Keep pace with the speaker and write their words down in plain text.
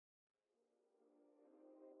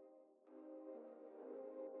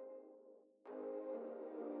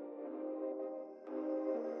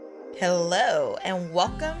Hello, and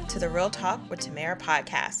welcome to the Real Talk with Tamara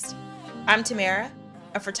podcast. I'm Tamara,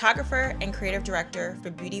 a photographer and creative director for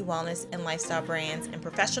beauty, wellness, and lifestyle brands and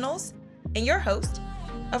professionals, and your host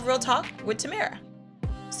of Real Talk with Tamara.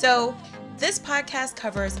 So, this podcast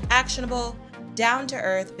covers actionable,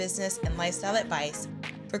 down-to-earth business and lifestyle advice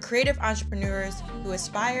for creative entrepreneurs who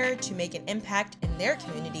aspire to make an impact in their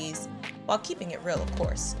communities while keeping it real, of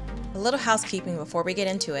course. A little housekeeping before we get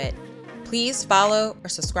into it. Please follow or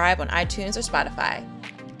subscribe on iTunes or Spotify.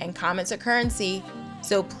 And comments are currency,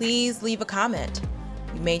 so please leave a comment.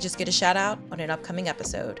 You may just get a shout out on an upcoming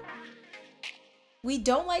episode. We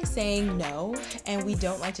don't like saying no, and we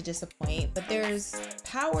don't like to disappoint, but there's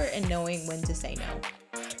power in knowing when to say no.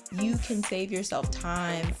 You can save yourself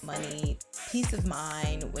time, money, peace of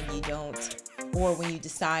mind when you don't, or when you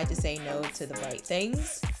decide to say no to the right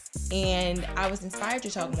things. And I was inspired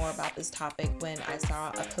to talk more about this topic when I saw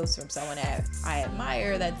a post from someone I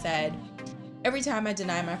admire that said, "Every time I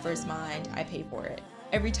deny my first mind, I pay for it.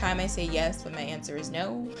 Every time I say yes when my answer is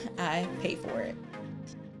no, I pay for it."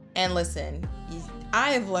 And listen,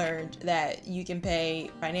 I have learned that you can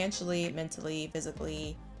pay financially, mentally,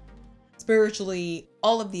 physically, spiritually,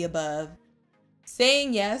 all of the above.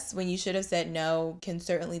 Saying yes when you should have said no can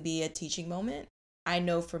certainly be a teaching moment. I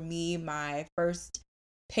know for me, my first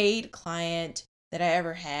paid client that I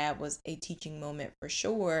ever had was a teaching moment for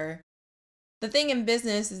sure. The thing in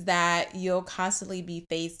business is that you'll constantly be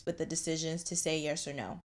faced with the decisions to say yes or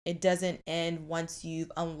no. It doesn't end once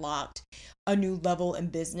you've unlocked a new level in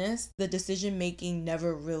business. The decision making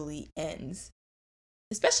never really ends.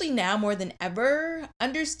 Especially now more than ever,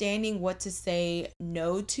 understanding what to say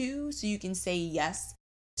no to so you can say yes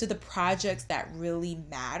to the projects that really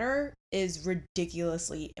matter is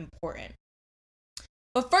ridiculously important.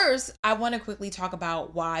 But first, I want to quickly talk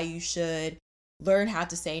about why you should learn how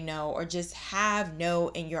to say no or just have no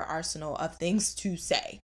in your arsenal of things to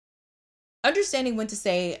say. Understanding when to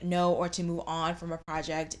say no or to move on from a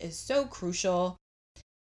project is so crucial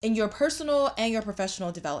in your personal and your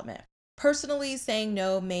professional development. Personally, saying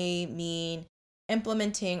no may mean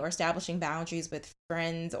implementing or establishing boundaries with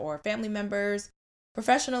friends or family members.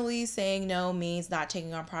 Professionally, saying no means not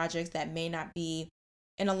taking on projects that may not be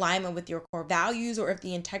in alignment with your core values or if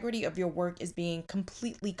the integrity of your work is being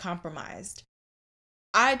completely compromised.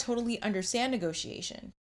 I totally understand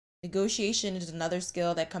negotiation. Negotiation is another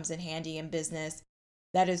skill that comes in handy in business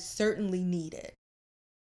that is certainly needed.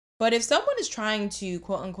 But if someone is trying to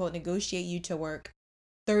quote unquote negotiate you to work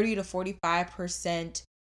 30 to 45%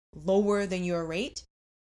 lower than your rate,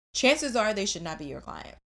 chances are they should not be your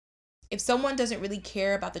client. If someone doesn't really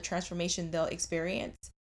care about the transformation they'll experience,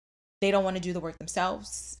 they don't want to do the work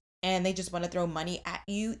themselves, and they just want to throw money at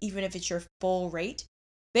you, even if it's your full rate,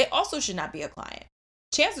 they also should not be a client.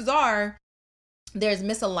 Chances are there's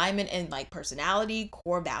misalignment in like personality,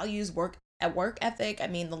 core values, work ethic. I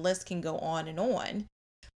mean, the list can go on and on.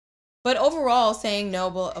 But overall, saying no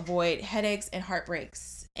will avoid headaches and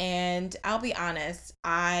heartbreaks. And I'll be honest,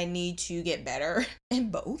 I need to get better in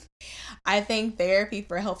both. I thank therapy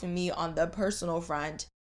for helping me on the personal front.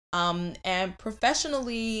 And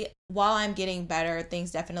professionally, while I'm getting better,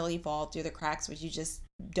 things definitely fall through the cracks, which you just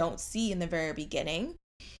don't see in the very beginning.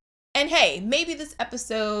 And hey, maybe this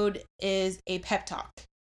episode is a pep talk.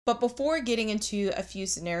 But before getting into a few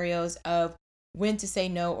scenarios of when to say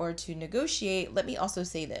no or to negotiate, let me also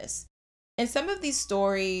say this. In some of these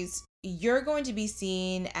stories, you're going to be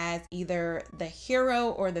seen as either the hero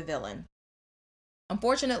or the villain.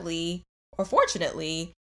 Unfortunately, or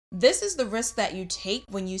fortunately, this is the risk that you take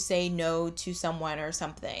when you say no to someone or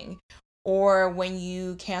something, or when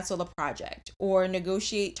you cancel a project, or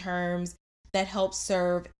negotiate terms that help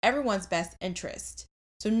serve everyone's best interest.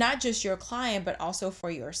 So not just your client, but also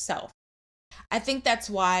for yourself. I think that's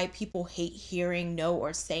why people hate hearing no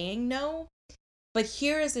or saying no. But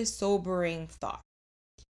here is a sobering thought.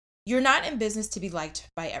 You're not in business to be liked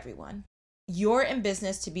by everyone. You're in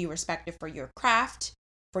business to be respected for your craft,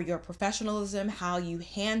 for your professionalism, how you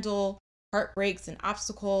handle heartbreaks and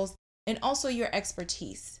obstacles, and also your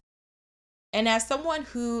expertise. And as someone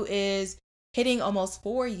who is hitting almost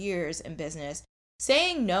 4 years in business,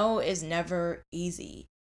 saying no is never easy,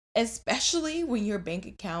 especially when your bank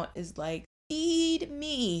account is like, feed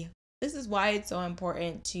me. This is why it's so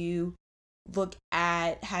important to look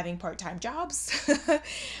at having part-time jobs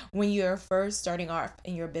when you're first starting off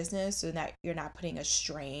in your business so that you're not putting a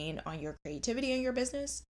strain on your creativity in your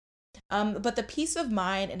business. But the peace of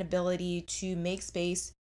mind and ability to make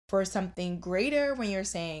space for something greater when you're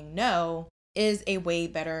saying no is a way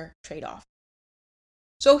better trade-off.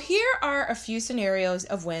 So here are a few scenarios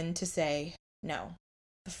of when to say no.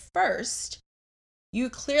 The first You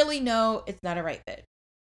clearly know it's not a right fit.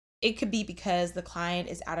 It could be because the client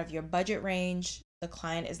is out of your budget range, the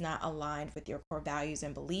client is not aligned with your core values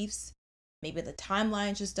and beliefs, maybe the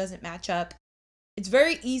timeline just doesn't match up. It's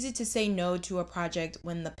very easy to say no to a project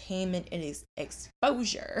when the payment is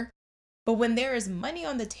exposure, but when there is money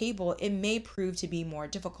on the table, it may prove to be more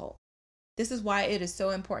difficult. This is why it is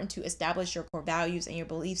so important to establish your core values and your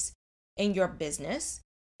beliefs in your business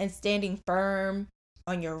and standing firm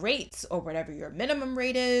on your rates or whatever your minimum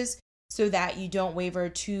rate is so that you don't waver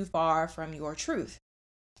too far from your truth.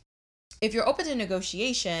 If you're open to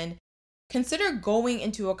negotiation, consider going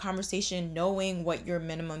into a conversation knowing what your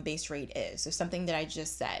minimum base rate is. So something that I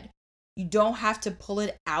just said. You don't have to pull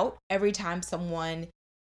it out every time someone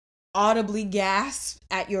audibly gasps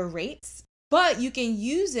at your rates, but you can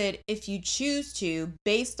use it if you choose to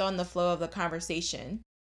based on the flow of the conversation,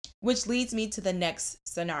 which leads me to the next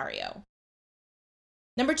scenario.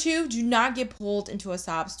 Number 2, do not get pulled into a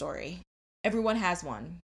sob story. Everyone has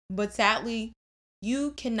one, but sadly,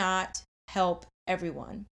 you cannot help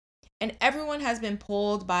everyone. And everyone has been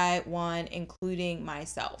pulled by one, including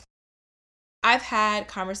myself. I've had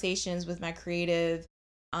conversations with my creative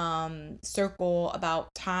circle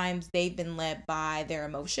about times they've been led by their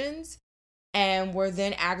emotions and were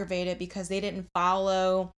then aggravated because they didn't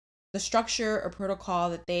follow the structure or protocol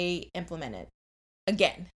that they implemented.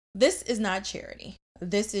 Again, this is not charity.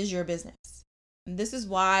 This is your business. And this is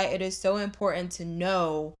why it is so important to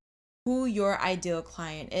know who your ideal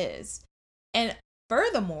client is. And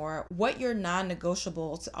furthermore, what your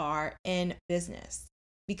non-negotiables are in business,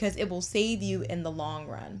 because it will save you in the long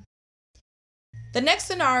run. The next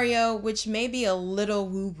scenario, which may be a little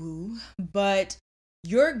woo-woo, but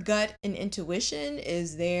your gut and intuition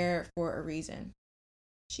is there for a reason.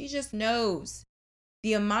 She just knows.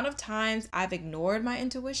 The amount of times I've ignored my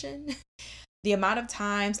intuition, the amount of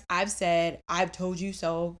times I've said, I've told you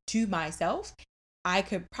so to myself, I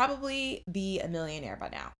could probably be a millionaire by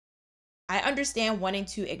now. I understand wanting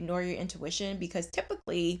to ignore your intuition because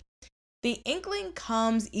typically the inkling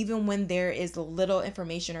comes even when there is little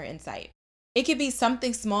information or insight. It could be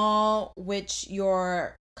something small, which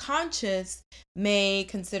your conscious may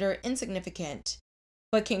consider insignificant,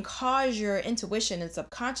 but can cause your intuition and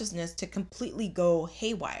subconsciousness to completely go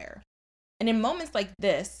haywire. And in moments like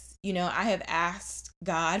this, I have asked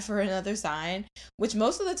God for another sign, which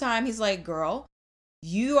most of the time he's like, girl,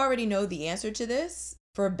 you already know the answer to this,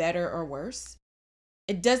 for better or worse.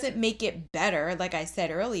 It doesn't make it better, like I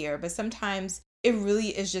said earlier, but sometimes it really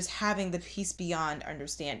is just having the peace beyond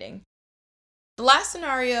understanding. The last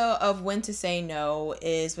scenario of when to say no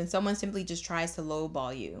is when someone simply just tries to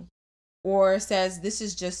lowball you or says this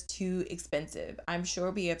is just too expensive. I'm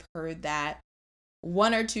sure we have heard that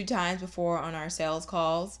 1 or 2 times before on our sales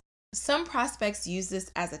calls. Some prospects use this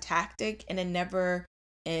as a tactic and it never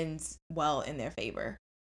ends well in their favor.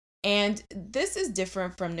 And this is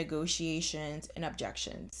different from negotiations and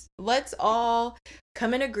objections. Let's all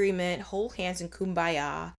come in agreement, hold hands in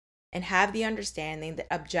kumbaya, and have the understanding that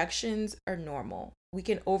objections are normal. We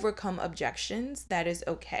can overcome objections. That is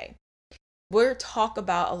okay. We'll talk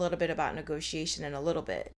about a little bit about negotiation in a little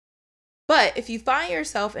bit. But if you find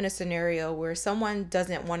yourself in a scenario where someone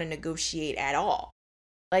doesn't want to negotiate at all,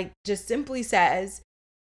 like just simply says,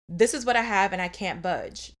 this is what I have and I can't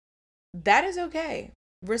budge, that is okay,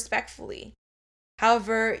 respectfully.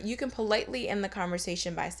 However, you can politely end the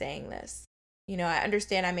conversation by saying this. I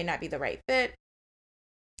understand I may not be the right fit.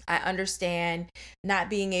 I understand not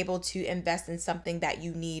being able to invest in something that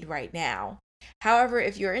you need right now. However,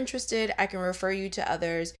 if you're interested, I can refer you to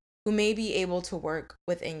others who may be able to work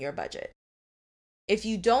within your budget. If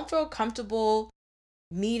you don't feel comfortable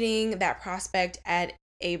meeting that prospect at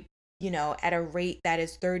a rate that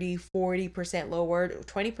is 30, 40% lower,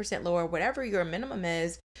 20% lower, whatever your minimum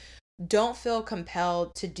is, don't feel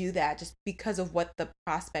compelled to do that just because of what the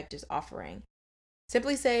prospect is offering.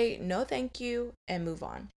 Simply say, no, thank you, and move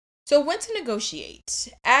on. So when to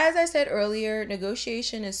negotiate? As I said earlier,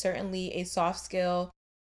 negotiation is certainly a soft skill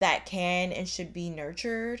that can and should be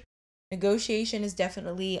nurtured. Negotiation is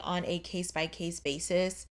definitely on a case-by-case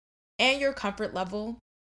basis and your comfort level.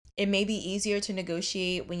 It may be easier to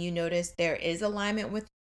negotiate when you notice there is alignment with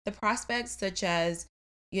the prospects, such as,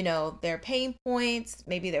 their pain points,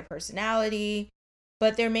 maybe their personality,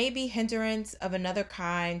 but there may be hindrance of another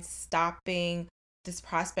kind stopping this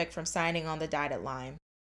prospect from signing on the dotted line.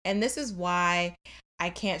 And this is why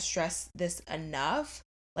I can't stress this enough.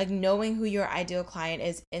 Like knowing who your ideal client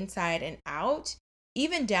is inside and out,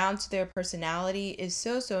 even down to their personality, is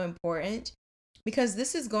so, so important because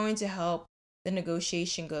this is going to help the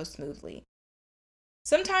negotiation go smoothly.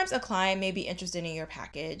 Sometimes a client may be interested in your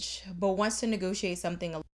package, but wants to negotiate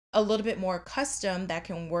something a little bit more custom that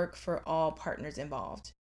can work for all partners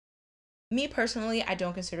involved. Me personally, I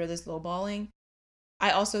don't consider this lowballing.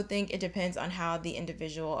 I also think it depends on how the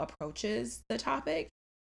individual approaches the topic.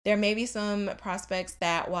 There may be some prospects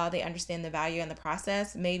that, while they understand the value and the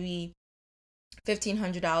process, maybe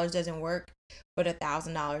 $1,500 doesn't work, but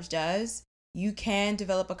 $1,000 does. You can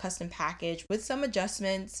develop a custom package with some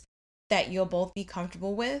adjustments that you'll both be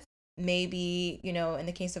comfortable with. Maybe, in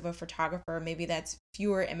the case of a photographer, maybe that's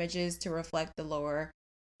fewer images to reflect the lower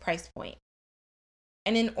price point.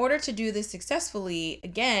 And in order to do this successfully,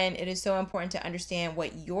 again, it is so important to understand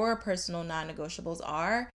what your personal non-negotiables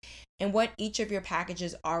are and what each of your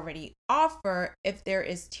packages already offer if there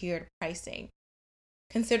is tiered pricing.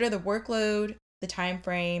 Consider the workload, the time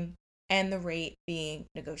frame, and the rate being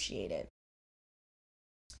negotiated.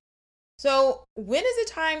 So when is it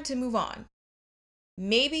time to move on?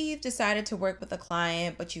 Maybe you've decided to work with a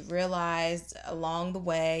client, but you've realized along the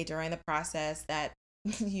way during the process that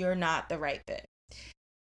you're not the right fit,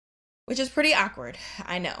 which is pretty awkward,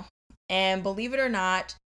 I know. And believe it or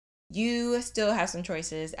not, you still have some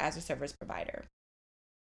choices as a service provider.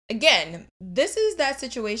 Again, this is that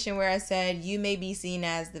situation where I said you may be seen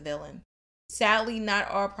as the villain. Sadly, not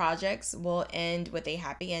all projects will end with a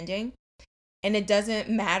happy ending, and it doesn't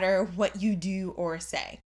matter what you do or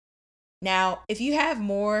say. Now, if you have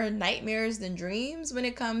more nightmares than dreams when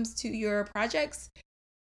it comes to your projects,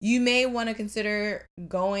 you may want to consider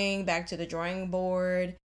going back to the drawing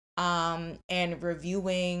board and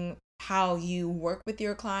reviewing how you work with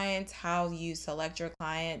your clients, how you select your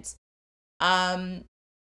clients.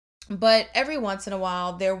 But every once in a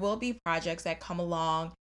while, there will be projects that come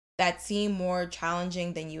along that seem more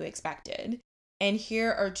challenging than you expected. And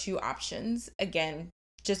here are two options. Again,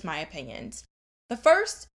 just my opinions. The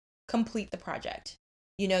first, complete the project.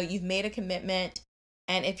 You've made a commitment,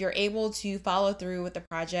 and if you're able to follow through with the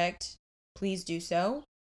project, please do so.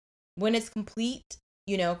 When it's complete,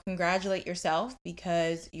 congratulate yourself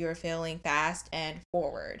because you're feeling fast and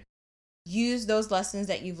forward. Use those lessons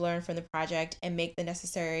that you've learned from the project and make the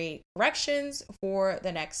necessary corrections for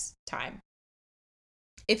the next time.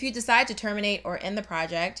 If you decide to terminate or end the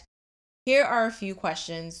project, here are a few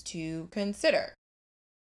questions to consider.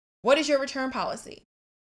 What is your return policy?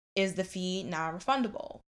 Is the fee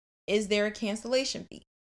non-refundable? Is there a cancellation fee?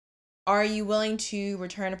 Are you willing to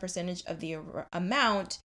return a percentage of the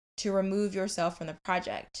amount to remove yourself from the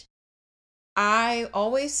project? I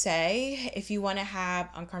always say, if you want to have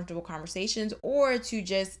uncomfortable conversations or to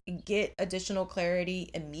just get additional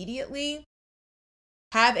clarity immediately,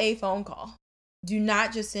 have a phone call. Do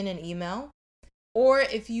not just send an email. Or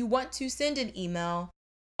if you want to send an email,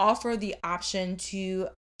 offer the option to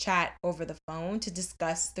chat over the phone to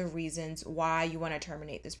discuss the reasons why you want to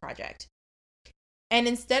terminate this project. And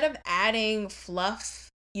instead of adding fluff,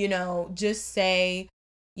 just say,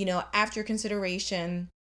 after consideration,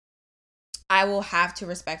 I will have to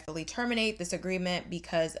respectfully terminate this agreement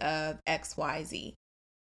because of XYZ.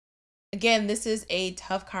 Again, this is a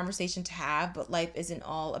tough conversation to have, but life isn't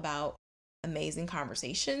all about amazing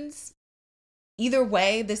conversations. Either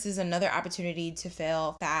way, this is another opportunity to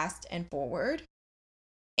fail fast and forward,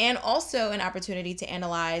 and also an opportunity to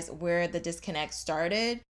analyze where the disconnect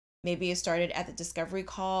started. Maybe it started at the discovery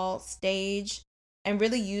call stage, and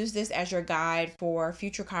really use this as your guide for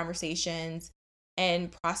future conversations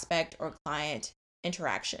and prospect or client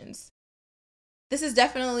interactions. This is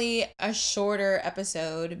definitely a shorter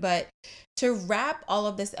episode, but to wrap all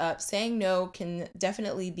of this up, saying no can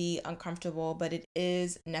definitely be uncomfortable, but it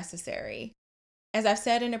is necessary. As I've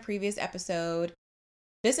said in a previous episode,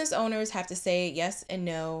 business owners have to say yes and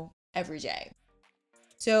no every day.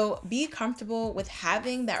 So be comfortable with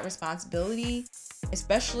having that responsibility,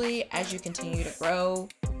 especially as you continue to grow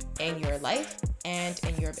in your life and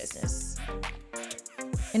in your business.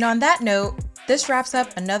 And on that note, this wraps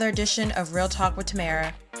up another edition of Real Talk with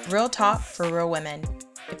Tamara, Real Talk for Real Women.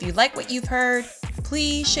 If you like what you've heard,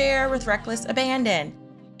 please share with reckless abandon.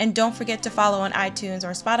 And don't forget to follow on iTunes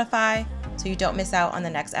or Spotify so you don't miss out on the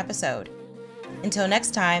next episode. Until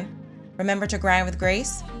next time, remember to grind with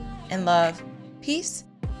grace and love, peace,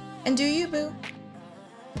 and do you, boo.